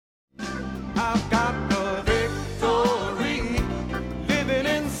I've got the victory living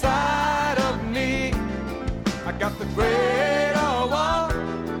inside of me. I got the greater one.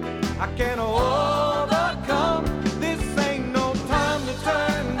 I can overcome. This ain't no time to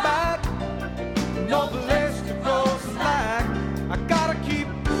turn back. No place to go slack. I gotta keep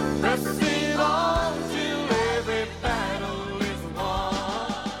pressing on till every battle is won.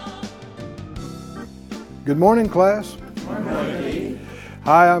 Good morning, class. Good morning.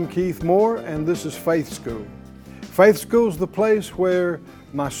 Hi, I'm Keith Moore, and this is Faith School. Faith School is the place where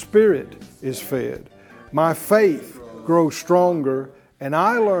my spirit is fed, my faith grows stronger, and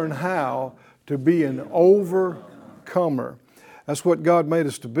I learn how to be an overcomer. That's what God made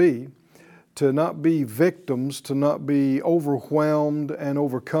us to be not be victims, to not be overwhelmed and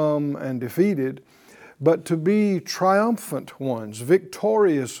overcome and defeated, but to be triumphant ones,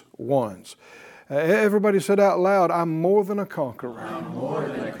 victorious ones. Everybody said out loud, I'm more than a conqueror. I'm more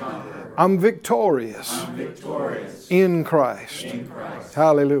than a conqueror. I'm victorious. I'm victorious. In Christ. In Christ.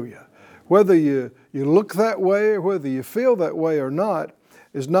 Hallelujah. Whether you look that way or whether you feel that way or not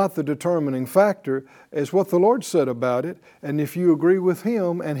is not the determining factor. It's what the Lord said about it. And if you agree with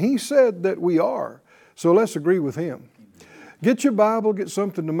Him, and He said that we are, so let's agree with Him. Get your Bible, get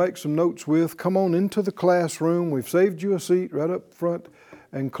something to make some notes with. Come on into the classroom. We've saved you a seat right up front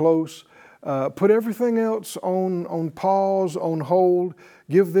and close. Put everything else on pause, on hold.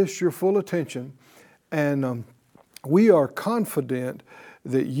 Give this your full attention. And we are confident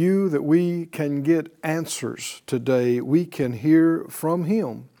that we can get answers today. We can hear from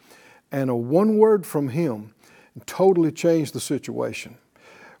Him. And a one word from Him totally changed the situation.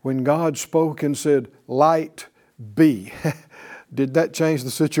 When God spoke and said, light be, did that change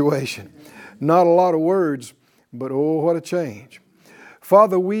the situation? Not a lot of words, but oh, what a change.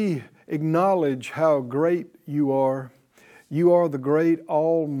 Father, we acknowledge how great You are. You are the great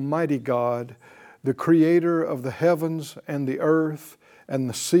Almighty God, the Creator of the heavens and the earth and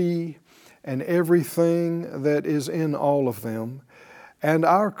the sea and everything that is in all of them, and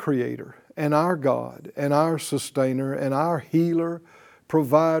our Creator and our God and our Sustainer and our Healer,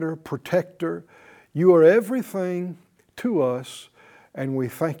 Provider, Protector. You are everything to us, and we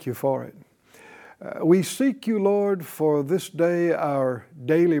thank You for it. We seek You, Lord, for this day our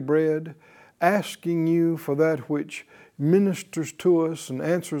daily bread, asking You for that which ministers to us and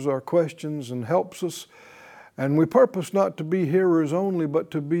answers our questions and helps us. And we purpose not to be hearers only, but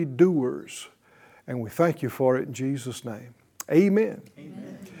to be doers. And we thank You for it in Jesus' name. Amen.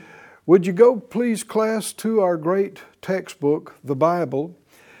 Amen. Would you go, please, class, to our great textbook, the Bible,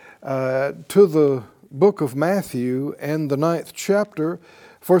 to the book of Matthew and the 9th chapter.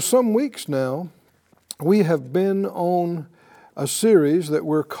 For some weeks now, we have been on a series that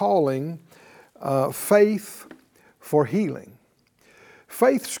we're calling Faith for Healing.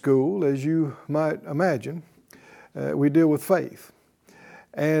 Faith School, as you might imagine, we deal with faith.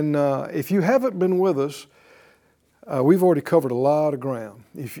 And if you haven't been with us, we've already covered a lot of ground.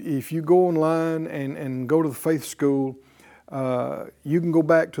 If you go online and go to the Faith School, you can go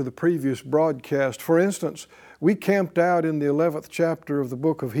back to the previous broadcast. For instance, we camped out in the 11th chapter of the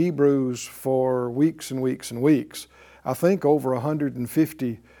book of Hebrews for weeks and weeks and weeks. I think over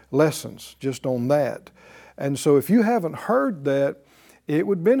 150 lessons just on that. And so if you haven't heard that, it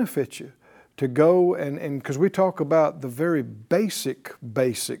would benefit you to go and because we talk about the very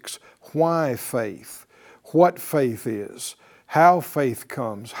basics, why faith, what faith is, how faith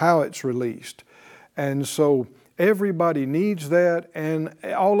comes, how it's released. And so everybody needs that, and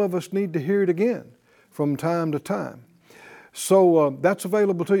all of us need to hear it again from time to time. So that's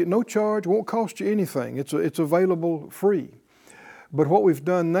available to you. No charge, won't cost you anything. It's available free. But what we've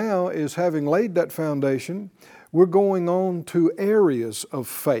done now is, having laid that foundation, we're going on to areas of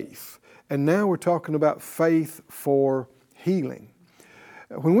faith. And now we're talking about faith for healing.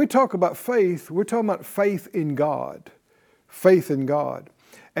 When we talk about faith, we're talking about faith in God. Faith in God.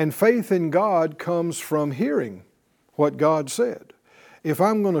 And faith in God comes from hearing what God said. If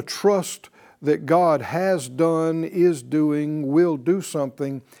I'm going to trust that God has done, is doing, will do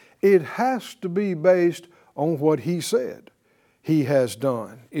something, it has to be based on what He said. He has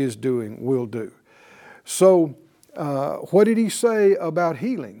done, is doing, will do. So what did He say about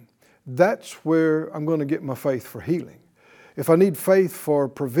healing? That's where I'm going to get my faith for healing. If I need faith for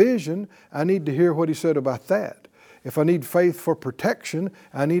provision, I need to hear what He said about that. If I need faith for protection,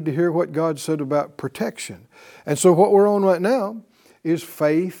 I need to hear what God said about protection. And so what we're on right now is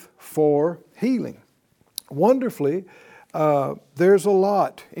faith for healing. Wonderfully, there's a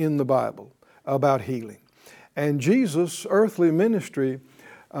lot in the Bible about healing. And Jesus' earthly ministry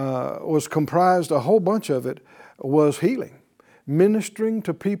was comprised, a whole bunch of it was healing. ministering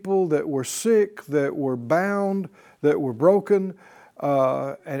to people that were sick, that were bound, that were broken,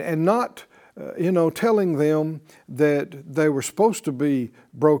 and not telling them that they were supposed to be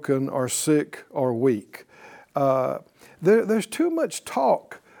broken or sick or weak. There's too much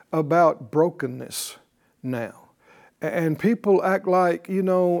talk about brokenness now. And people act like,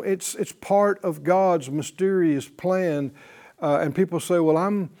 it's part of God's mysterious plan. And people say, well,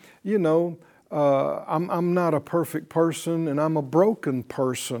 I'm not a perfect person and I'm a broken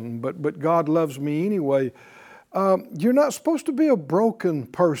person, but God loves me anyway. You're not supposed to be a broken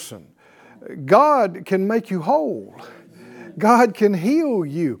person. God can make you whole. God can heal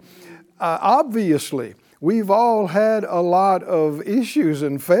you. Obviously, we've all had a lot of issues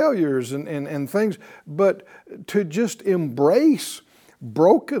and failures and things, but to just embrace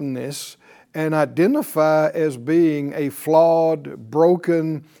brokenness and identify as being a flawed,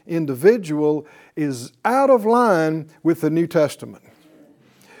 broken individual is out of line with the New Testament.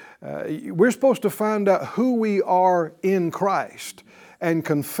 We're supposed to find out who we are in Christ and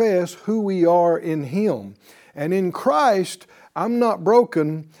confess who we are in Him. And in Christ, I'm not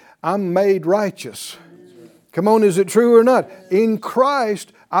broken, I'm made righteous. Come on, is it true or not? In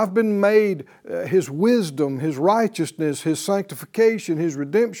Christ, I've been made His wisdom, His righteousness, His sanctification, His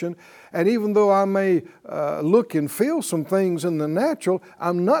redemption. And even though I may look and feel some things in the natural,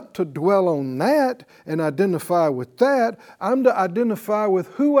 I'm not to dwell on that and identify with that. I'm to identify with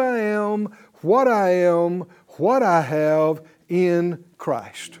who I am, what I have in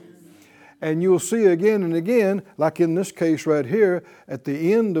Christ. And you'll see again and again, like in this case right here, at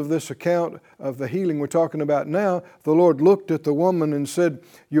the end of this account of the healing we're talking about now, the Lord looked at the woman and said,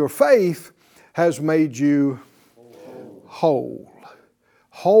 your faith has made you whole.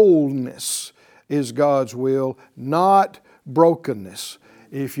 Wholeness is God's will, not brokenness.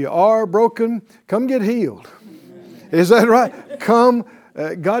 If you are broken, come get healed. Is that right? Come.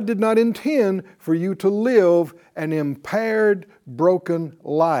 God did not intend for you to live an impaired, broken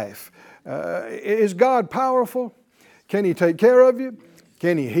life. Is God powerful? Can He take care of you?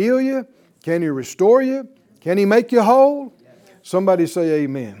 Can He heal you? Can He restore you? Can He make you whole? Somebody say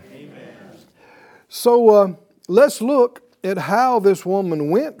amen. Amen. So let's look at how this woman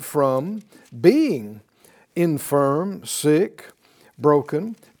went from being infirm, sick,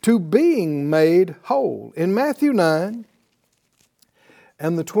 broken, to being made whole. In Matthew 9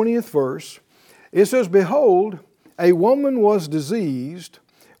 and the 20th verse, it says, behold, a woman was diseased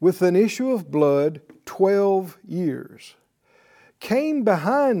with an issue of blood 12 years, came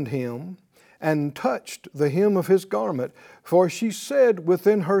behind Him and touched the hem of His garment, for she said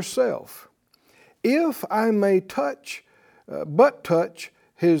within herself, if I may touch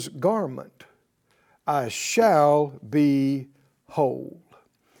His garment, I shall be whole.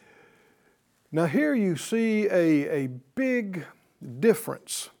 Now here you see a big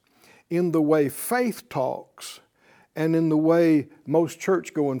difference in the way faith talks and in the way most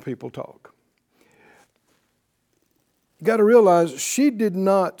church-going people talk. You got to realize she did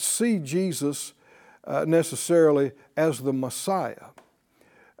not see Jesus necessarily as the Messiah.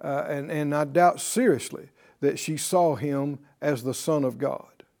 And I doubt seriously that she saw Him as the Son of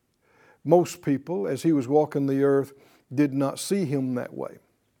God. Most people, as He was walking the earth, did not see Him that way.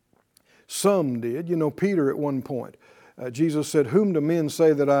 Some did. Peter at one point, Jesus said, whom do men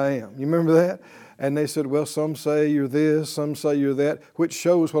say that I am? You remember that? And they said, well, some say you're this, some say you're that, which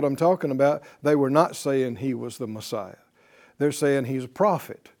shows what I'm talking about. They were not saying He was the Messiah. They're saying He's a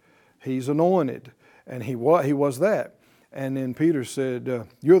prophet, He's anointed, and He was that. And then Peter said,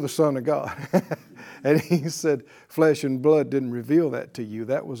 you're the Son of God. And He said, flesh and blood didn't reveal that to you.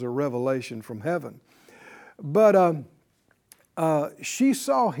 That was a revelation from heaven. But she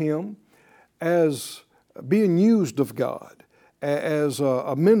saw Him as being used of God, as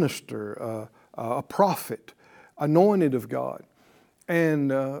a minister, a prophet, anointed of God.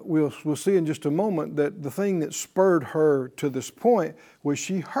 And we'll see in just a moment that the thing that spurred her to this point was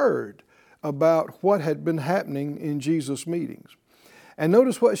she heard about what had been happening in Jesus' meetings. And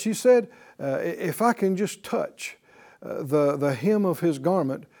notice what she said, if I can just touch the hem of His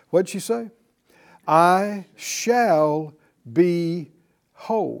garment, what'd she say? I shall be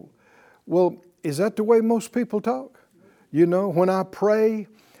whole. Well, is that the way most people talk? When I pray,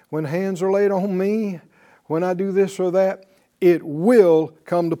 when hands are laid on me, when I do this or that, it will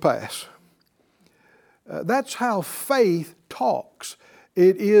come to pass. That's how faith talks.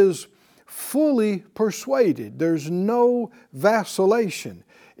 It is fully persuaded. There's no vacillation.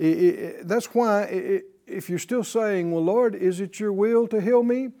 That's why if you're still saying, well, Lord, is it your will to heal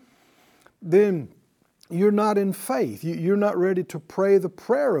me? Then you're not in faith. You're not ready to pray the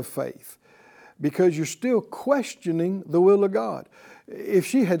prayer of faith. because you're still questioning the will of God. If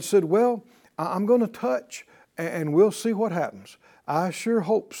she had said, well, I'm going to touch and we'll see what happens. I sure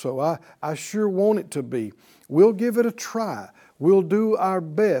hope so. I sure want it to be. We'll give it a try. We'll do our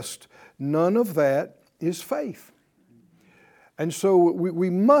best. None of that is faith. And so we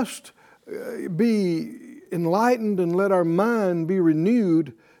must be enlightened and let our mind be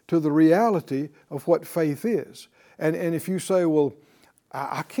renewed to the reality of what faith is. And if you say, well,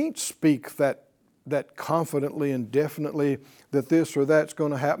 I can't speak that confidently and definitely that this or that's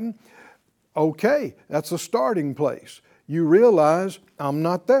going to happen. Okay, that's a starting place. You realize I'm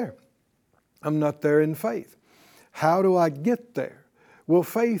not there. I'm not there in faith. How do I get there? Well,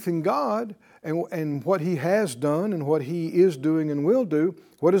 faith in God and what He has done and what He is doing and will do,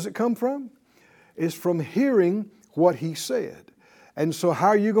 what does it come from? It's from hearing what He said. And so how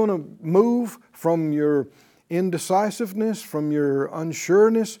are you going to move from your indecisiveness, from your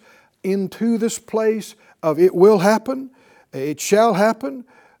unsureness into this place of it will happen, it shall happen?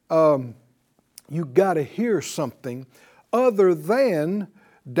 You got to hear something other than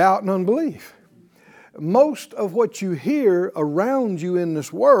doubt and unbelief. Most of what you hear around you in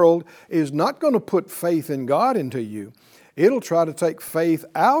this world is not going to put faith in God into you. It'll try to take faith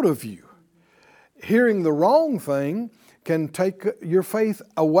out of you. Hearing the wrong thing can take your faith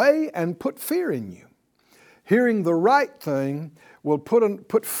away and put fear in you. Hearing the right thing will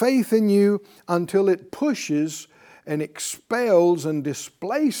put faith in you until it pushes and expels and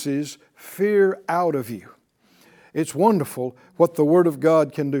displaces fear out of you. It's wonderful what the Word of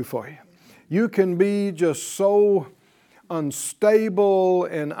God can do for you. You can be just so unstable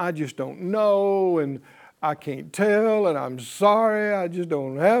and I just don't know and I can't tell and I'm sorry, I just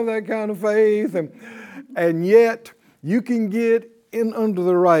don't have that kind of faith. And yet you can get in under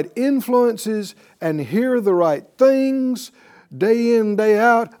the right influences and hear the right things day in, day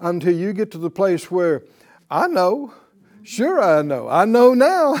out until you get to the place where I know, sure I know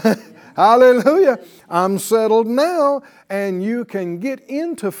now. Hallelujah. I'm settled now, and you can get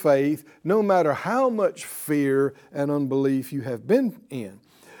into faith no matter how much fear and unbelief you have been in.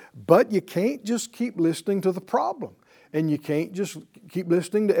 But you can't just keep listening to the problem, and you can't just keep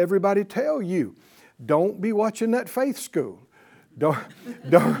listening to everybody tell you. Don't be watching that faith school. Don't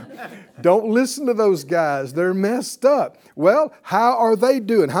listen to those guys. They're messed up. Well, how are they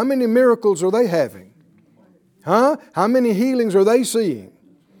doing? How many miracles are they having? Huh? How many healings are they seeing?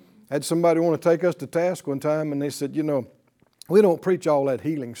 I had somebody want to take us to task one time, and they said, we don't preach all that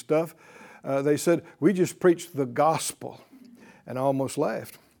healing stuff. They said, we just preach the gospel. And I almost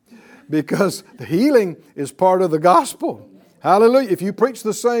laughed because the healing is part of the gospel. Hallelujah. If you preach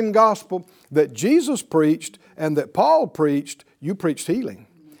the same gospel that Jesus preached and that Paul preached, you preached healing.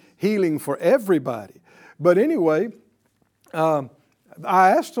 Healing for everybody. But anyway, I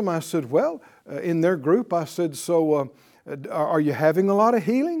asked them, I said, well, in their group, I said, so are you having a lot of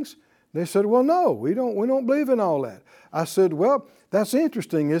healings? They said, well, no, we don't believe in all that. I said, well, that's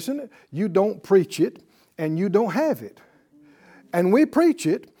interesting, isn't it? You don't preach it and you don't have it. And we preach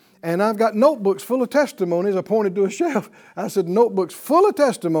it, and I've got notebooks full of testimonies. I pointed to a shelf. I said, notebooks full of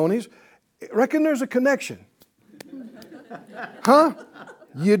testimonies. Reckon there's a connection. Huh?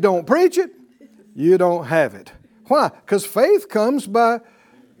 You don't preach it, you don't have it. Why? Because faith comes by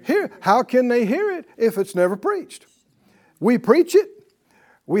hear. How can they hear it if it's never preached? We preach it,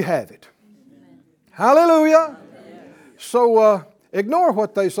 we have it. Amen. Hallelujah. Amen. So ignore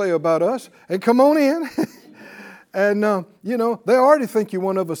what they say about us and come on in. And they already think you're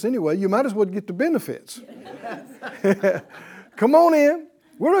one of us anyway. You might as well get the benefits. Come on in.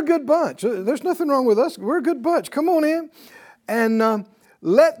 We're a good bunch. There's nothing wrong with us. We're a good bunch. Come on in. And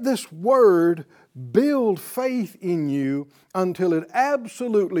let this word build faith in you until it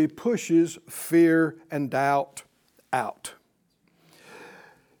absolutely pushes fear and doubt out.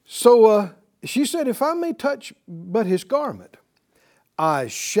 So she said, if I may touch but His garment, I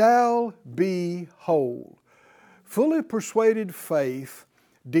shall be whole. Fully persuaded faith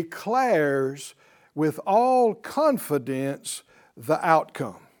declares with all confidence the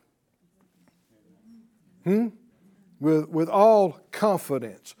outcome. With all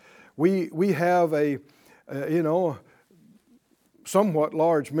confidence. We have a somewhat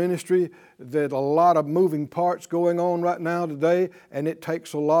large ministry that a lot of moving parts going on right now today, and it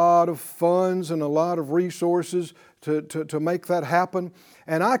takes a lot of funds and a lot of resources to make that happen.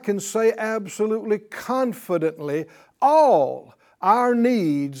 And I can say absolutely confidently, all our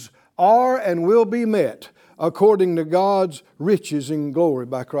needs are and will be met according to God's riches in glory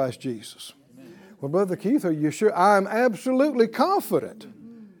by Christ Jesus. Amen. Well, Brother Keith, are you sure? I'm absolutely confident.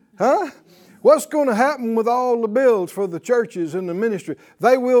 Huh? What's going to happen with all the bills for the churches and the ministry?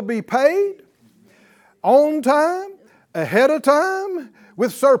 They will be paid. on time, ahead of time,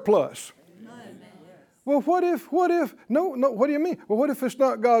 with surplus. Well, what if, no, what do you mean? Well, what if it's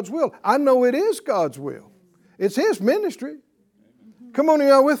not God's will? I know it is God's will. It's His ministry. Come on,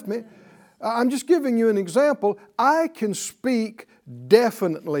 y'all with me? I'm just giving you an example. I can speak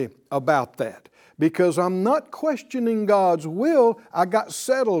definitely about that because I'm not questioning God's will. I got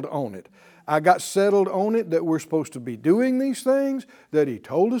settled on it. I got settled on it that we're supposed to be doing these things, that He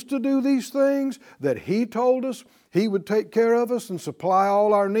told us to do these things, that He told us He would take care of us and supply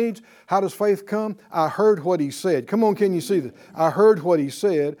all our needs. How does faith come? I heard what He said. Come on, can you see this? I heard what He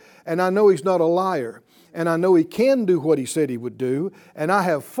said, and I know He's not a liar. And I know He can do what He said He would do. And I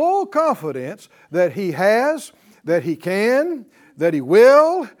have full confidence that He has, that He can, that He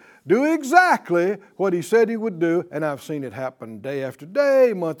will do exactly what He said He would do. And I've seen it happen day after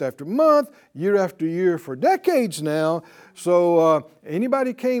day, month after month, year after year for decades now. So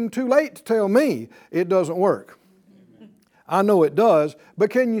anybody came too late to tell me it doesn't work. I know it does. But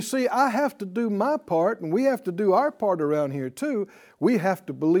can you see, I have to do my part, and we have to do our part around here too. We have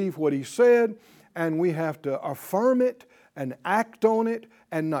to believe what He said, and we have to affirm it and act on it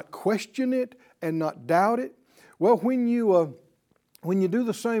and not question it and not doubt it. Well, when you do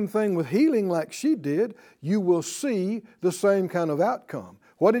the same thing with healing like she did, you will see the same kind of outcome.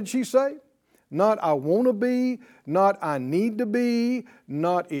 What did she say? Not I want to be, not I need to be,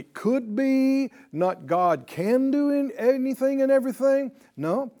 not it could be, not God can do anything and everything.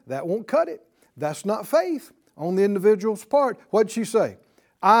 No, that won't cut it. That's not faith on the individual's part. What did she say?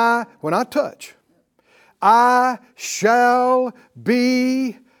 When I touch, I shall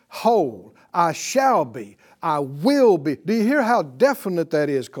be whole. I shall be. I will be. Do you hear how definite that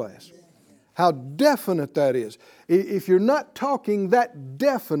is, class? How definite that is. If you're not talking that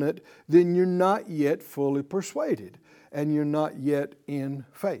definite, then you're not yet fully persuaded and you're not yet in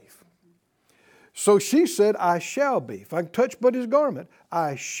faith. So she said, I shall be. If I can touch but His garment,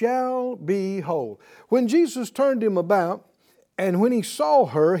 I shall be whole. When Jesus turned him about, and when He saw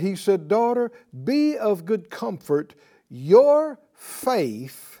her, He said, daughter, be of good comfort. Your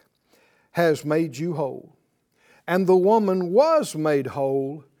faith has made you whole. And the woman was made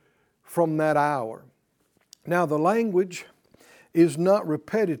whole from that hour. Now the language is not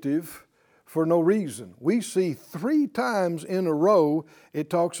repetitive for no reason. We see 3 times in a row it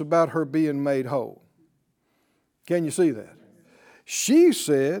talks about her being made whole. Can you see that? She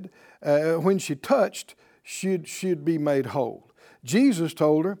said when she touched, she'd be made whole. Jesus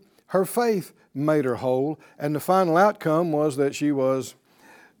told her her faith made her whole, and the final outcome was that she was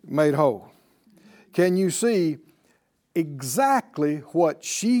made whole. Can you see exactly what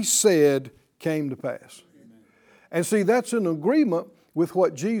she said came to pass? And see, that's in agreement with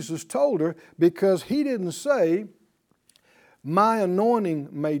what Jesus told her, because He didn't say, my anointing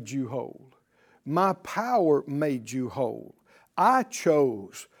made you whole. My power made you whole. I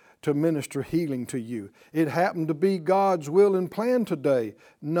chose to minister healing to you. It happened to be God's will and plan today.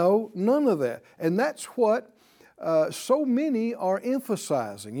 No, none of that. And that's what so many are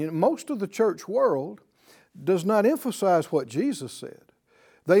emphasizing. You know, most of the church world does not emphasize what Jesus said.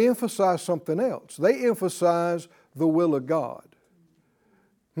 They emphasize something else. They emphasize the will of God.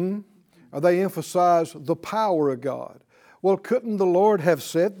 Or they emphasize the power of God. Well, couldn't the Lord have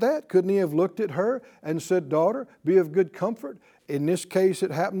said that? Couldn't He have looked at her and said, daughter, be of good comfort? In this case,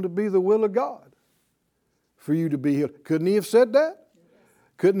 it happened to be the will of God for you to be healed. Couldn't He have said that?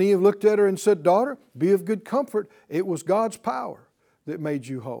 Couldn't He have looked at her and said, daughter, be of good comfort? It was God's power that made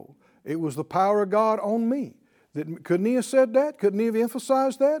you whole. It was the power of God on me. Couldn't He have said that? Couldn't He have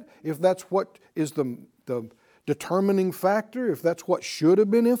emphasized that? If that's what is the determining factor, if that's what should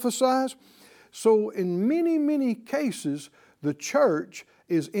have been emphasized. So in many, many cases, the church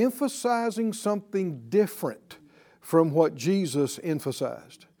is emphasizing something different from what Jesus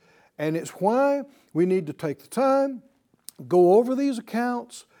emphasized. And it's why we need to take the time, go over these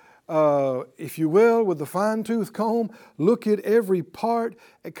accounts, if you will, with the fine-tooth comb, look at every part,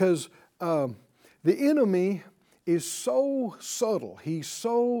 because the enemy is so subtle. He's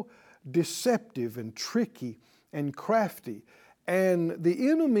so deceptive and tricky and crafty. And the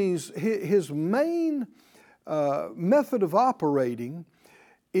enemy's, his main method of operating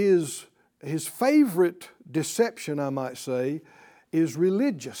is, his favorite deception, I might say, is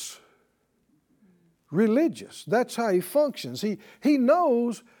religious. Religious. That's how he functions. He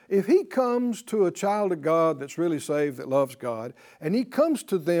knows if he comes to a child of God that's really saved, that loves God, and he comes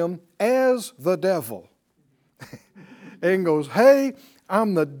to them as the devil and goes, hey,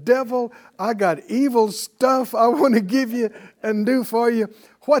 I'm the devil. I got evil stuff I want to give you and do for you.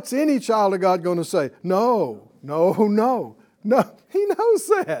 What's any child of God going to say? No. He knows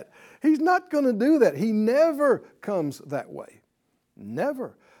that. He's not going to do that. He never comes that way.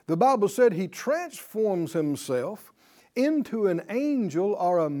 Never. The Bible said He transforms Himself into an angel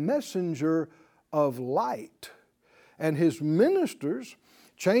or a messenger of light. And His ministers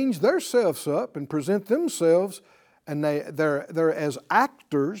change themselves up and present themselves, and they're as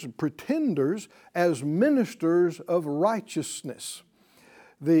actors, pretenders, as ministers of righteousness.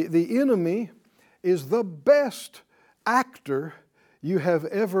 The enemy is the best actor you have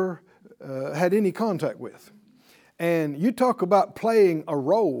ever had any contact with. And you talk about playing a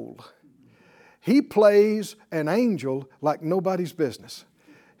role. He plays an angel like nobody's business.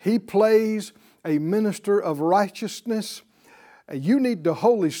 He plays a minister of righteousness. You need the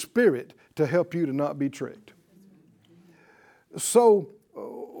Holy Spirit to help you to not be tricked. So,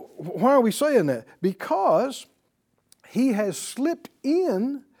 why are we saying that? Because he has slipped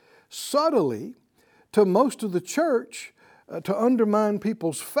in subtly to most of the church to undermine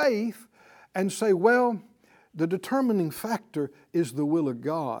people's faith and say, well, the determining factor is the will of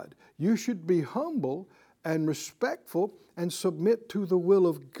God. You should be humble and respectful and submit to the will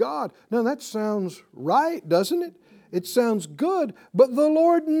of God. Now that sounds right, doesn't it? It sounds good, but the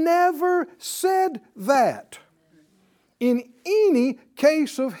Lord never said that in any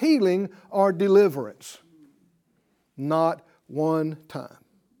case of healing or deliverance. Not one time.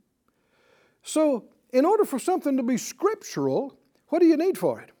 So, in order for something to be scriptural, what do you need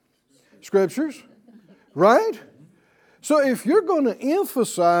for it? Scriptures, right? So if you're going to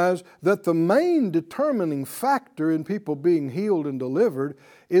emphasize that the main determining factor in people being healed and delivered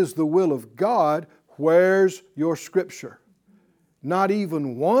is the will of God, where's your scripture? Not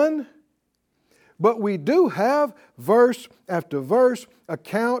even one? But we do have verse after verse,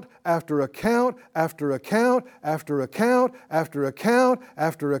 account after account after account after account after account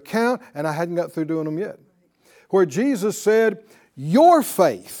after account, and I hadn't got through doing them yet, where Jesus said, your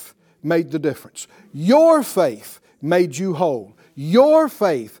faith made the difference. Your faith made you whole. Your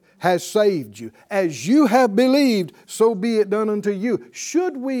faith has saved you. As you have believed, so be it done unto you.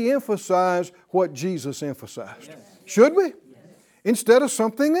 Should we emphasize what Jesus emphasized? Yes. Should we? Yes. Instead of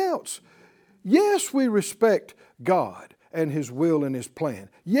something else. Yes, we respect God and His will and His plan.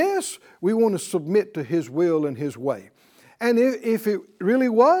 Yes, we want to submit to His will and His way. And if it really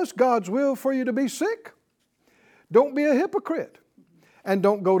was God's will for you to be sick, don't be a hypocrite and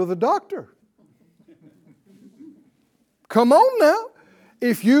don't go to the doctor. Come on now.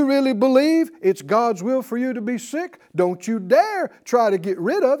 If you really believe it's God's will for you to be sick, don't you dare try to get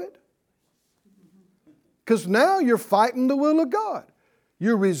rid of it. Because now you're fighting the will of God.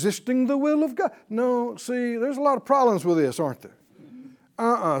 You're resisting the will of God. No, see, there's a lot of problems with this, aren't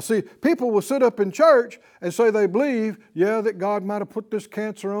there? See, people will sit up in church and say they believe, that God might have put this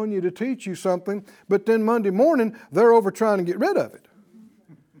cancer on you to teach you something, but then Monday morning, they're over trying to get rid of it.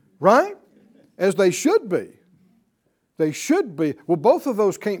 Right? As they should be. They should be. Well, both of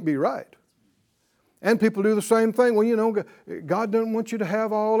those can't be right. And people do the same thing. Well, God doesn't want you to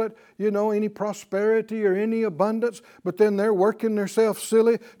have all it, any prosperity or any abundance, but then they're working themselves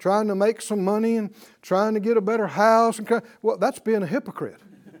silly, trying to make some money and trying to get a better house. Well, that's being a hypocrite.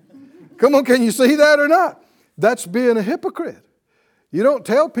 Come on, can you see that or not? That's being a hypocrite. You don't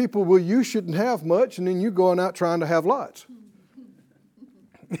tell people, well, you shouldn't have much, and then you going out trying to have lots.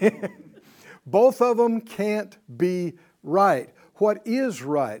 Both of them can't be right. What is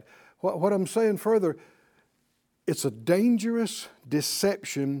right? What I'm saying further, it's a dangerous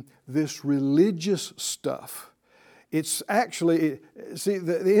deception, this religious stuff. It's actually, see,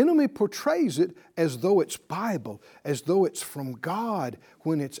 the enemy portrays it as though it's Bible, as though it's from God,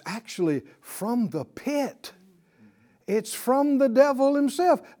 when it's actually from the pit. It's from the devil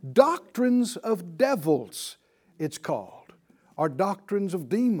himself. Doctrines of devils, it's called. Or doctrines of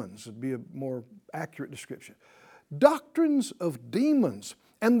demons would be a more accurate description. Doctrines of demons.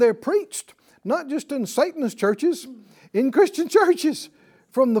 And they're preached, not just in Satanist churches, in Christian churches,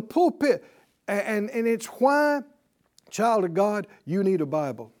 from the pulpit. And it's why, child of God, you need a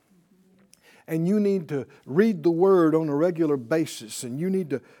Bible. And you need to read the Word on a regular basis. And you need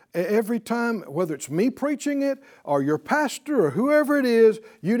to, every time, whether it's me preaching it, or your pastor, or whoever it is,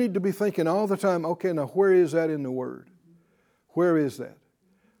 you need to be thinking all the time, okay, now where is that in the Word? Where is that?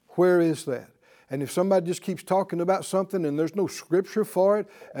 Where is that? And if somebody just keeps talking about something and there's no scripture for it,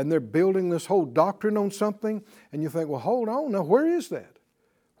 and they're building this whole doctrine on something, and you think, well, hold on, now where is that?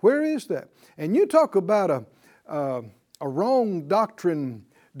 Where is that? And you talk about a wrong doctrine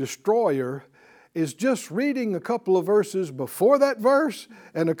destroyer is just reading a couple of verses before that verse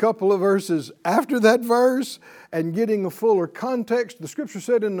and a couple of verses after that verse and getting a fuller context. The scripture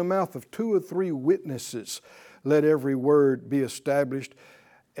said, in the mouth of 2 or 3 witnesses, let every word be established.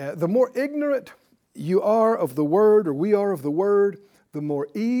 The more ignorant you are of the Word, or we are of the Word, the more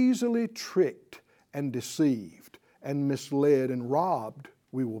easily tricked and deceived and misled and robbed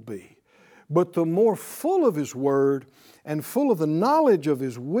we will be. But the more full of His Word and full of the knowledge of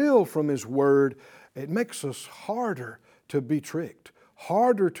His will from His Word, it makes us harder to be tricked,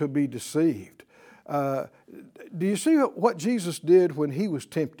 harder to be deceived. Do you see what Jesus did when He was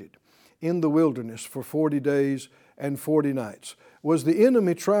tempted in the wilderness for 40 days and 40 nights? Was the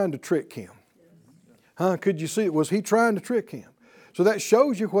enemy trying to trick Him? Could you see it? Was he trying to trick Him? So that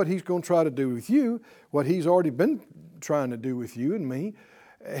shows you what He's going to try to do with you, what He's already been trying to do with you and me.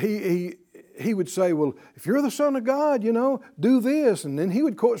 He would say, well, if you're the Son of God, do this. And then He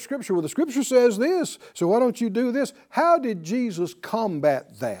would quote Scripture. Well, the Scripture says this, so why don't you do this? How did Jesus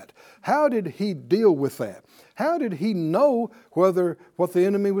combat that? How did He deal with that? How did He know whether what the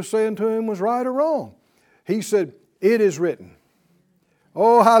enemy was saying to Him was right or wrong? He said, it is written.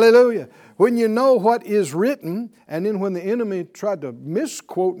 Oh, hallelujah. When you know what is written, and then when the enemy tried to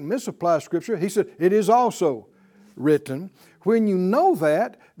misquote and misapply Scripture, He said, it is also written. When you know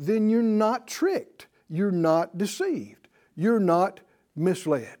that, then you're not tricked. You're not deceived. You're not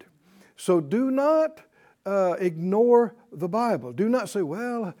misled. So do not ignore the Bible. Do not say,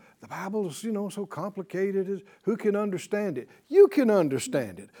 well, the Bible is, so complicated. Who can understand it? You can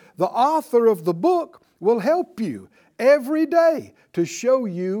understand it. The author of the book will help you every day to show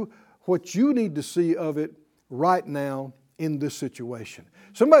you what you need to see of it right now in this situation.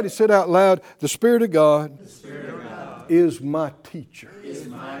 Somebody said out loud, the Spirit of God, is my teacher, is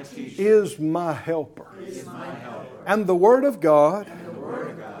my helper. And the Word of God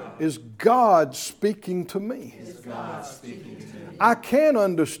is God speaking to me. I can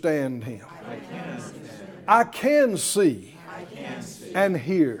understand Him. I can see and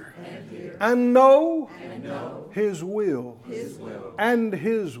hear and know His will and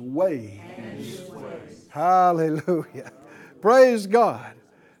His way. Hallelujah. Praise God.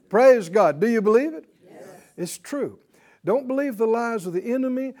 Praise God. Do you believe it? Yes. It's true. Don't believe the lies of the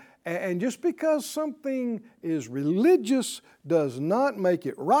enemy. And just because something is religious does not make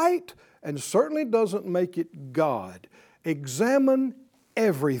it right, and certainly doesn't make it God. Examine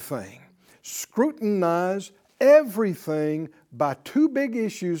everything. Scrutinize everything by two big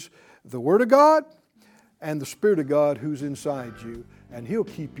issues: the Word of God and the Spirit of God who's inside you, and He'll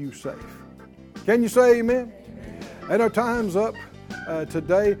keep you safe. Can you say amen? And our time's up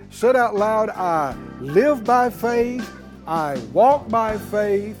today. Said out loud, I live by faith, I walk by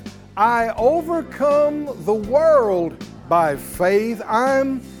faith, I overcome the world by faith,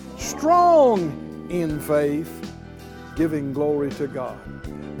 I'm strong in faith, giving glory to God.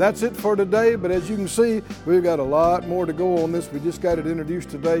 That's it for today, but as you can see, we've got a lot more to go on this. We just got it introduced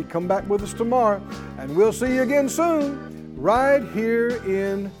today. Come back with us tomorrow, and we'll see you again soon, right here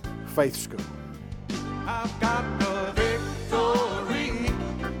in Faith School. I've got the victory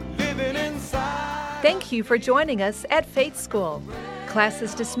living inside. Thank you for joining us at Faith School. Class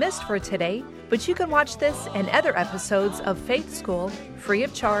is dismissed for today, but you can watch this and other episodes of Faith School free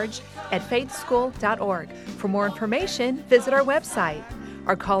of charge at faithschool.org. For more information, visit our website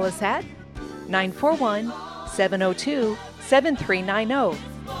or call us at 941-702-7390.